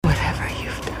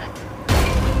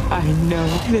I know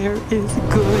there is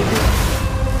good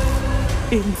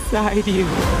inside you.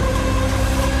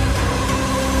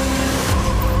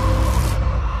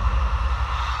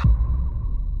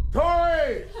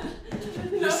 Tori!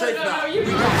 You're safe now.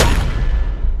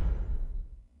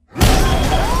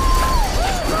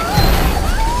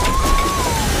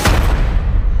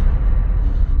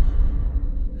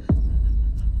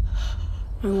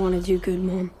 I wanted you good,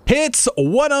 Mom. Hits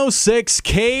 106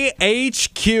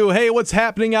 KHQ. Hey, what's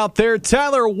happening out there?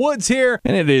 Tyler Woods here,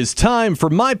 and it is time for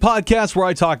my podcast where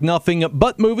I talk nothing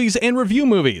but movies and review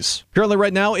movies. Currently,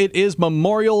 right now, it is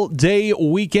Memorial Day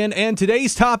weekend, and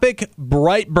today's topic,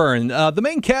 Brightburn. The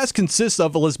main cast consists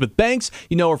of Elizabeth Banks,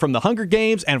 you know her from The Hunger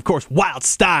Games, and of course, Wild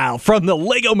Style from the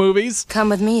Lego movies. Come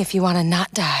with me if you want to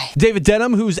not die. David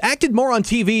Denham, who's acted more on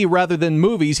TV rather than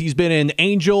movies. He's been in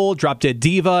Angel, Drop Dead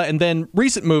Diva, and then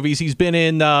recent movies, he's been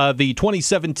in the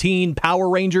 2017 Power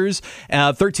Rangers,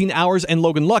 13 Hours, and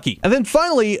Logan Lucky. And then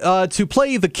finally, to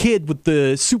play the kid with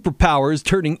the superpowers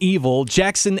turning evil,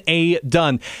 Jackson A.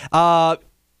 Dunn.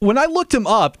 When I looked him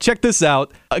up, check this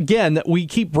out. Again, we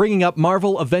keep bringing up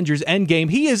Marvel Avengers Endgame.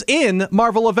 He is in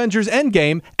Marvel Avengers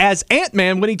Endgame as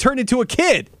Ant-Man when he turned into a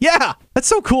kid. Yeah, that's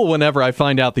so cool whenever I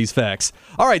find out these facts.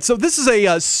 All right, so this is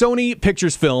a Sony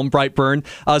Pictures film, Brightburn.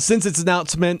 Since its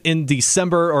announcement in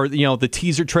December, or, you know, the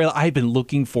teaser trailer, I've been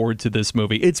looking forward to this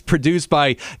movie. It's produced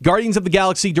by Guardians of the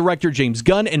Galaxy director James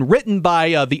Gunn and written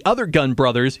by the other Gunn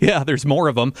brothers. Yeah, there's more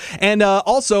of them. And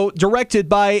also directed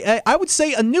by, I would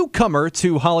say, a newcomer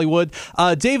to Hollywood,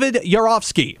 David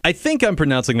Yarovsky. I think I'm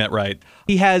pronouncing that right.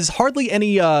 He has hardly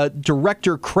any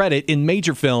director credit in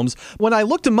major films. When I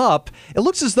looked him up, it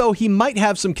looks as though he might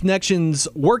have some connections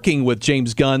working with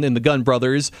James Gunn and the Gunn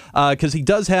brothers, because he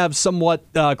does have somewhat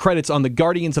credits on the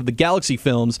Guardians of the Galaxy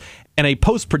films and a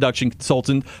post-production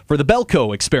consultant for the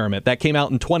Belko Experiment that came out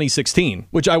in 2016,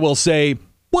 which I will say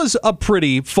was a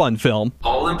pretty fun film.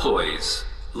 All employees,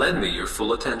 lend me your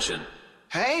full attention.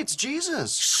 Hey, it's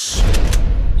Jesus.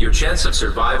 Your chance of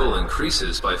survival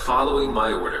increases by following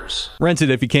my orders. Rent it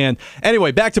if you can.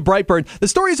 Anyway, back to Brightburn. The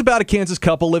story is about a Kansas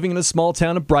couple living in a small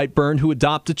town of Brightburn who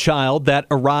adopt a child that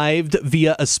arrived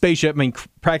via a spaceship,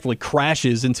 practically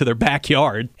crashes into their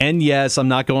backyard. And yes, I'm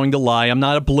not going to lie, I'm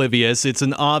not oblivious. It's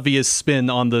an obvious spin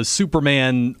on the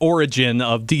Superman origin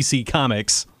of DC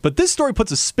Comics. But this story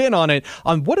puts a spin on it,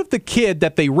 on what if the kid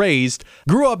that they raised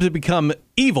grew up to become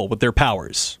evil with their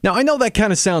powers. Now, I know that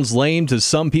kind of sounds lame to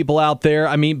some people out there.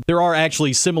 I mean, there are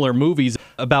actually similar movies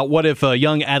about what if a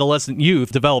young adolescent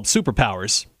youth developed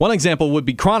superpowers. One example would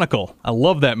be Chronicle. I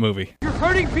love that movie. You're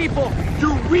hurting people.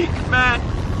 You're weak, man.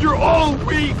 You're all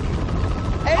weak.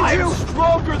 Andrew, I'm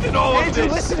stronger than all of Andrew,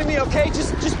 this. listen to me, okay?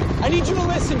 Just, I need you to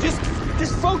listen. Just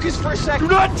focus for a second.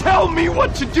 Do not tell me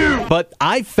what to do. But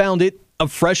I found it a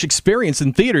fresh experience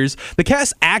in theaters. The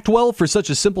cast act well for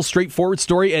such a simple, straightforward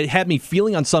story. It had me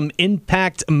feeling on some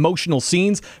impact emotional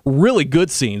scenes. Really good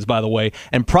scenes, by the way.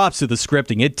 And props to the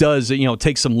scripting. It does,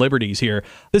 take some liberties here.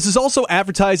 This is also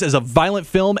advertised as a violent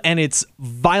film, and its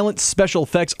violent special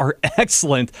effects are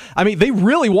excellent. I mean, they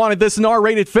really wanted this an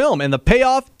R-rated film, and the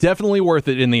payoff, definitely worth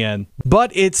it in the end. But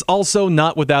it's also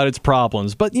not without its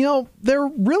problems. But,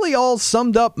 they're really all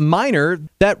summed up minor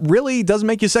that really doesn't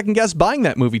make you second guess buying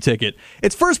that movie ticket.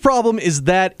 Its first problem is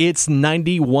that it's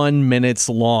 91 minutes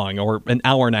long, or an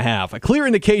hour and a half, a clear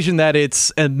indication that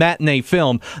it's a matinee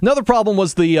film. Another problem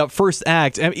was the first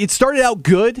act. It started out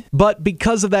good, but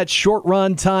because of that short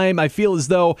run time, I feel as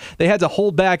though they had to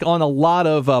hold back on a lot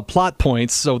of plot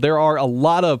points, so there are a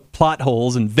lot of plot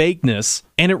holes and vagueness.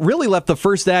 And it really left the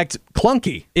first act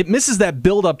clunky. It misses that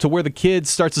build-up to where the kid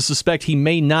starts to suspect he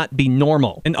may not be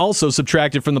normal. And also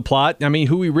subtracted from the plot,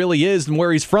 who he really is and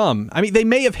where he's from. They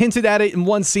may have hinted at it in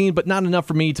one scene, but not enough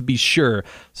for me to be sure.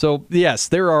 So, yes,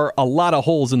 there are a lot of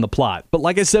holes in the plot. But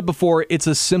like I said before, it's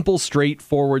a simple,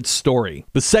 straightforward story.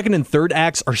 The second and third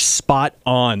acts are spot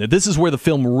on. This is where the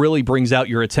film really brings out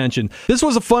your attention. This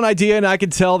was a fun idea, and I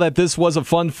could tell that this was a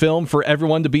fun film for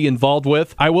everyone to be involved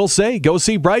with. I will say, go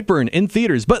see Brightburn in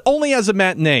theaters, but only as a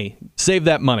matinee. Save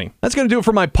that money. That's going to do it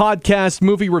for my podcast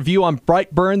movie review on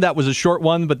Brightburn. That was a short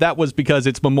one, but that was because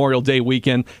it's Memorial Day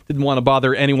weekend. Didn't want to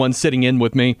bother anyone sitting in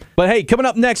with me. But hey, coming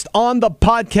up next on the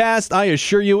podcast, I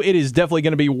assure you it is definitely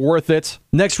going to be worth it.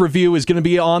 Next review is going to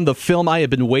be on the film I have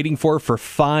been waiting for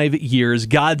 5 years,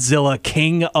 Godzilla,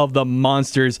 King of the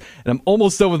Monsters. And I'm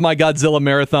almost done with my Godzilla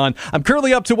marathon. I'm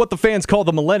currently up to what the fans call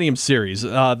the Millennium Series.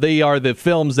 They are the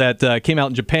films that came out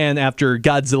in Japan after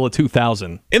Godzilla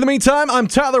 2000. In the meantime, I'm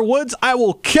Tyler Woods. I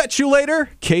will catch you later.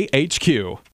 KHQ.